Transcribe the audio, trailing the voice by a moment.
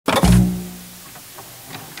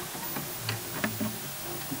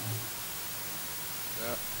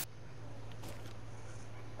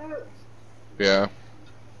Yeah.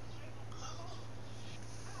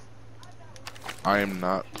 I am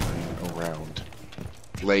not playing around.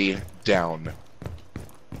 Lay down.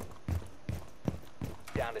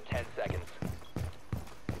 Down to 10 seconds.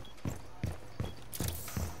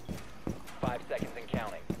 5 seconds and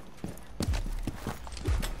counting.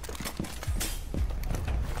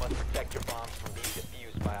 You must protect your bombs from being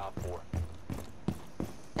defused by Op 4.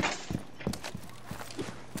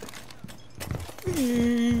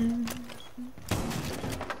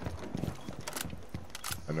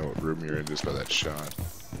 I know what room you're in just by that shot.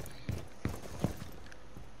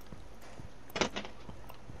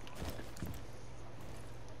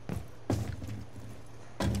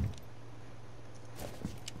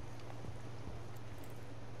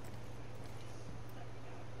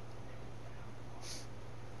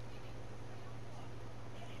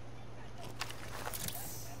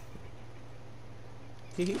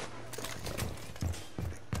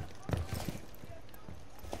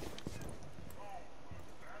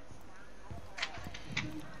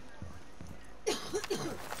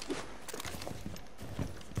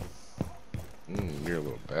 You're a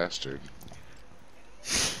little bastard.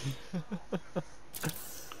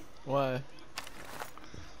 Why?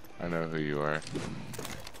 I know who you are.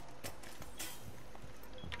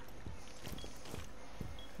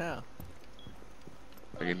 How?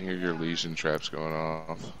 I can hear your lesion traps going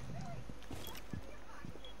off.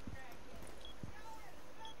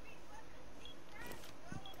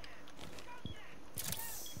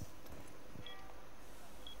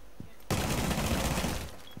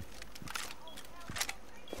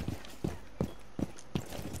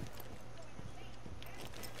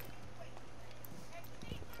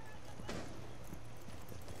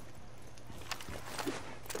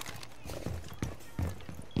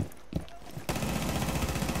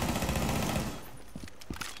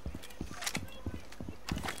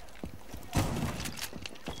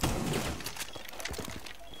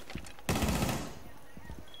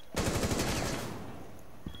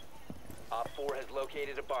 Op 4 has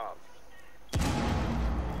located a bomb.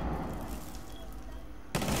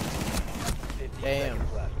 50 Damn.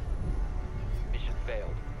 seconds left. Mission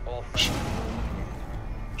failed. All friendly.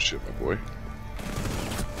 Shit, my boy.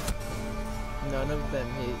 None of them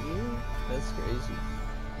hit you? That's crazy.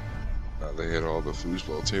 They hit all the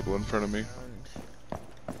foosball table in front of me.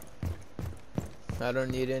 I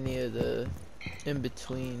don't need any of the in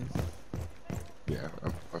between. Yeah,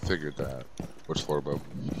 I figured that. Which floor, Bo?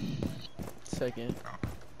 Second. Oh,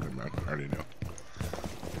 never mind. I already know.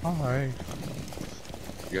 Hi.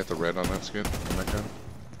 You got the red on that skin? On that gun?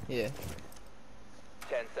 Yeah.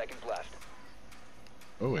 10 seconds left.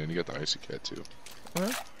 Oh, and you got the icy cat too.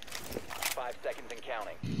 Huh? 5 seconds and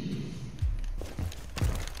counting.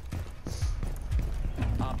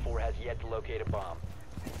 Op 4 has yet to locate a bomb.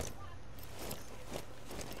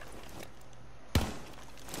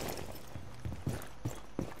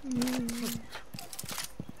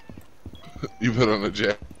 You put on a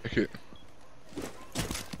jacket.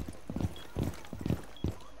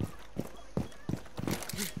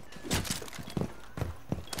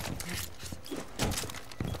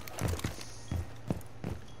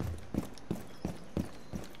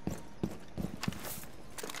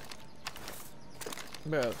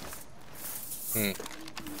 Bro.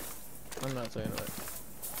 I'm not saying that.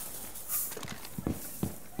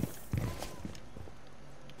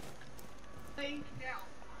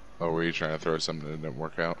 Oh, were you trying to throw something that didn't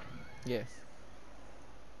work out? Yeah.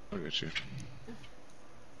 Look at you.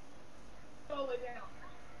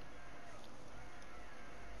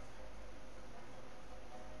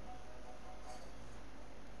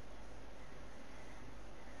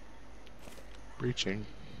 Breaching.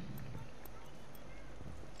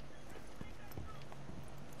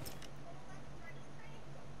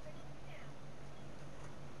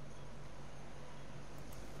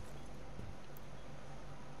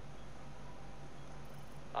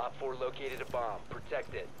 Op 4 located a bomb.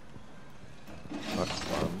 Protect it. That's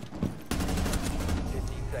fun.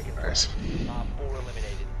 15 seconds Nice. left. Op 4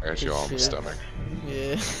 eliminated. I got you all in the Shit. stomach.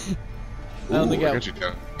 Yeah. I Ooh, only I got. got you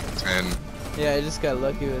down. 10. Yeah, I just got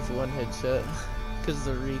lucky with one headshot. Cause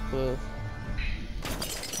of the recoil.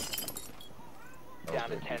 Down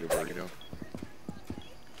to 10 seconds.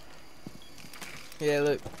 Yeah,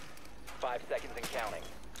 look. 5 seconds and counting.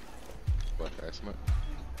 Black estimate.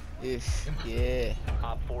 Ish. Yeah.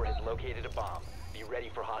 Op 4 has located a bomb. Be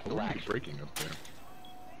ready for hostile What are you action. breaking up there?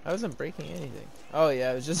 I wasn't breaking anything. Oh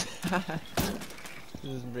yeah, I was just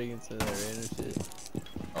just breaking some of that random shit.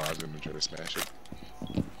 Oh, I was gonna try to smash it.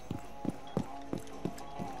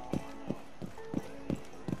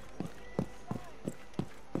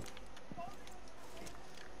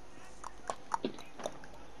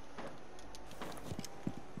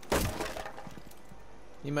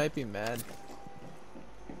 might be mad.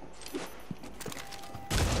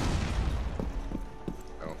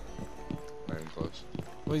 Oh, not even close.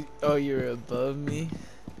 Wait, oh, you're above me?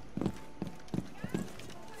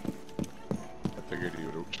 I figured he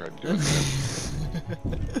would have tried to do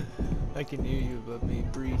it. I can hear you above me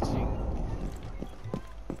breaching.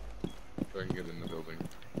 So I can get in the building.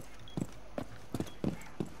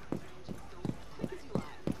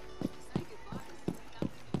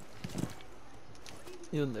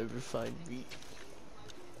 You'll never find me.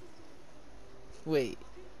 Wait.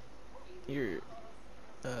 You're,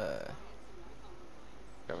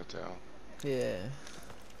 Cavatal. yeah.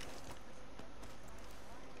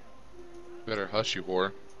 Better hush, you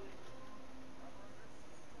whore.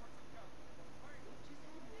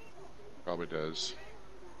 Probably does.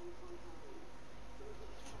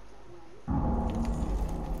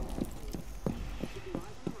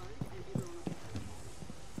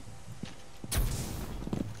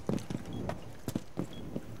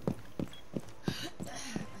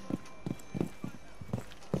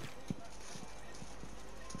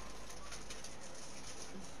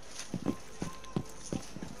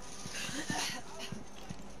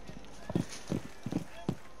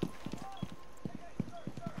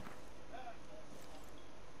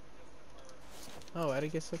 Oh, why'd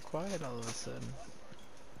it get so quiet all of a sudden?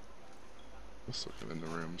 Let's look in the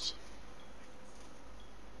rooms.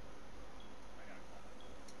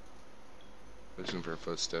 Listen for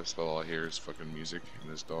footsteps, but all I hear is fucking music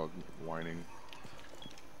and this dog whining.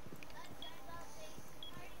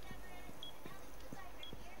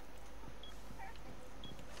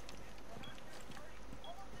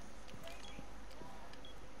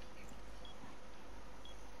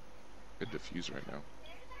 Could defuse right now.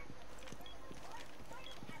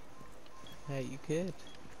 Hey, you could.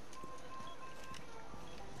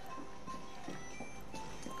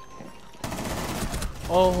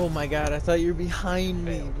 Oh my god, I thought you were behind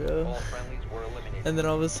me, bro. All friendlies were eliminated. And then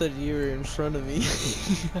all of a sudden you were in front of me.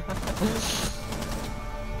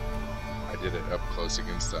 I did it up close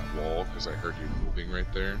against that wall because I heard you moving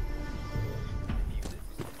right there.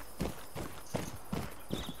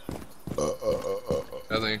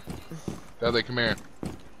 Dudley. Dudley, come here.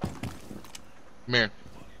 Come here.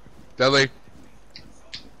 Dudley.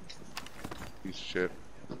 Piece of shit.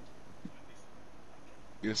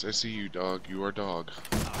 Yes, I see you, dog. You are dog.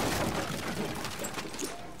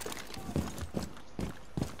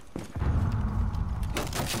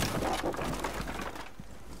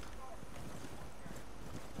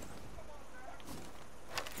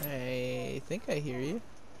 I think I hear you.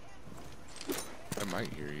 I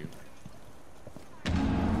might hear you.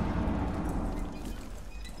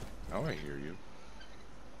 Now I hear you.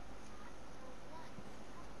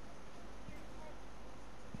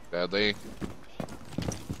 Dudley.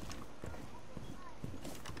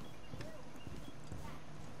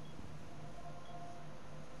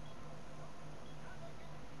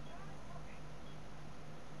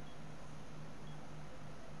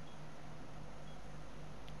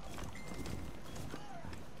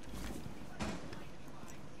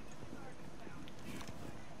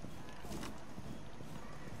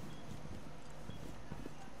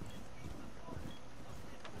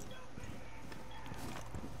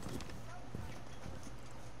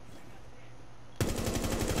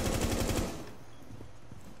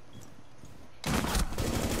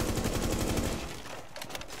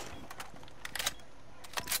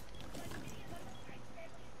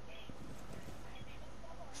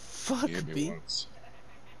 Fuck You hit me me. once.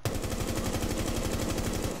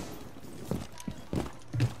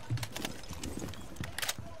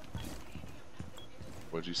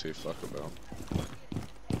 What'd you say fuck about?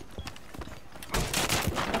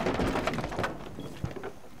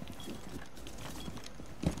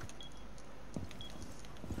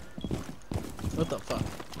 What the fuck?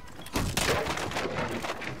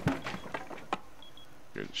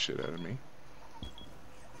 Scared the shit out of me.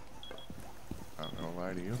 I'm not gonna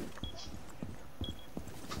lie to you.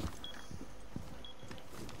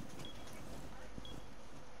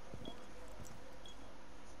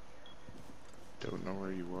 Don't know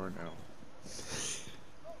where you are now.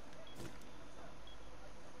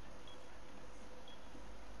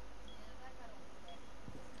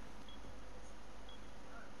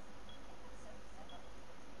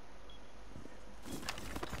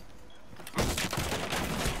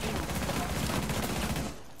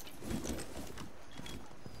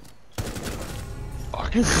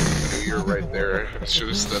 Fuck. You're right there. I should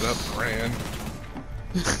have stood up and ran.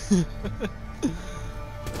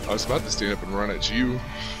 I was about to stand up and run at you.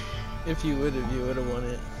 If you would have won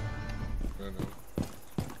it. I know.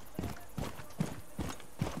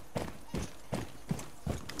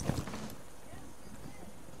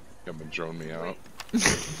 drone me out.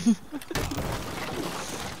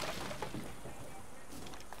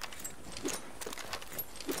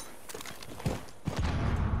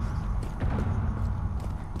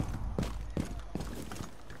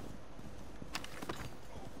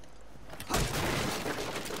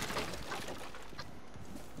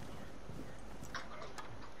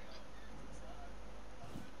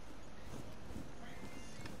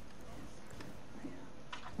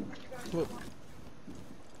 Whoa.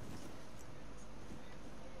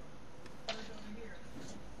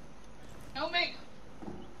 Help me!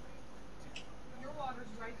 Your water's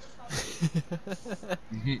right beside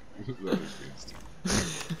me. That was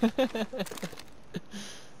good.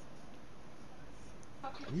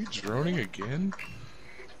 Are we droning again?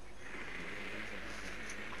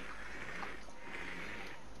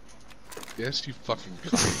 Yes, you fucking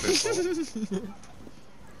cunt.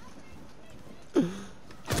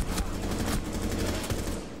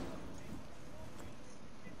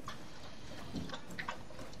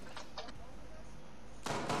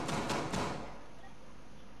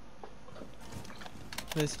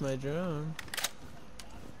 Missed my drone.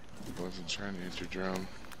 I wasn't trying to hit your drone.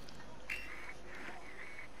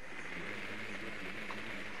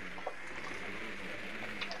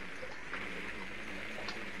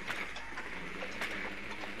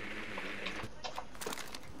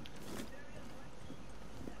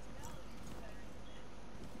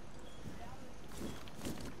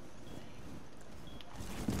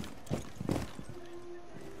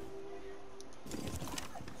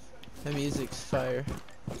 That music's fire.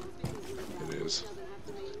 It is.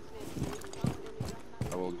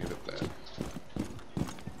 I will give it that.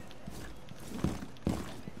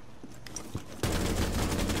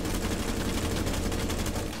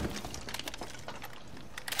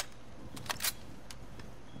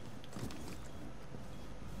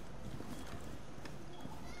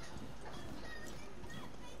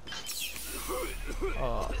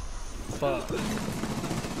 Oh, fuck.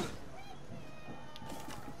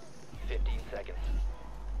 15 seconds.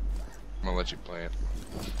 I'm gonna let you play it.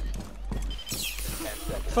 10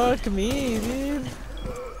 seconds. Fuck me, dude.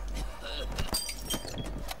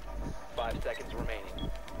 5 seconds remaining.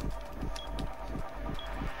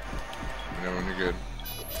 You know when you're good.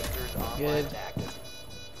 Diffuser is online Good. and active.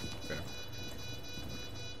 Okay.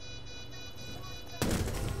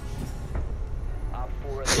 Op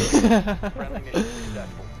 4 eliminated. Friendly mission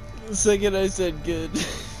successful. The second I said good. I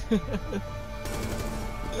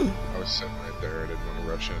was sitting right there. I didn't want to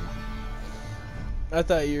rush in. I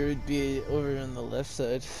thought you would be over on the left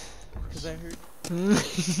side. Cause I heard.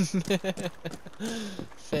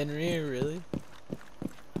 Fenrir, really?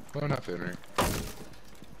 Oh, not Henry.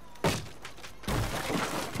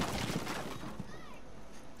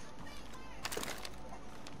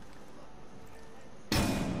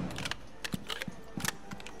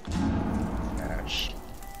 Ash.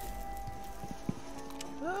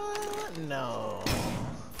 No.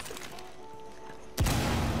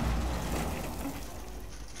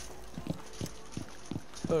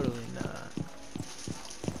 Totally not.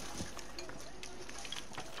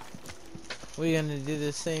 We gonna do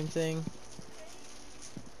the same thing?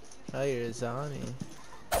 Oh, you're a zombie.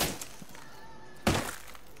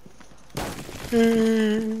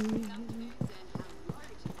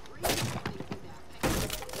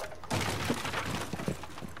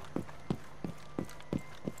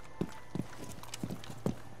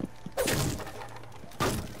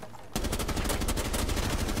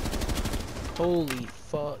 Holy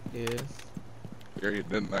fuck, dude. There you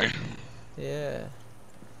didn't I? Yeah.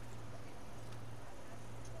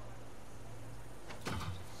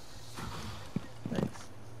 Nice.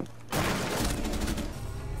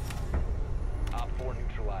 Op 4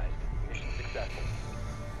 neutralized. Mission successful.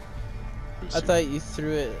 I thought you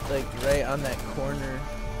threw it like right on that corner.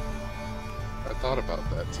 I thought about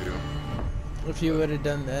that too. If you would have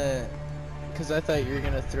done that, because I thought you were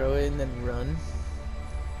gonna throw it and then run.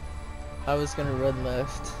 I was gonna run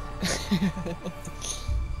left.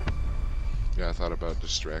 Yeah, I thought about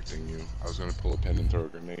distracting you. I was gonna pull a pin and throw a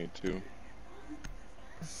grenade too.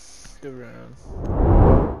 Good round.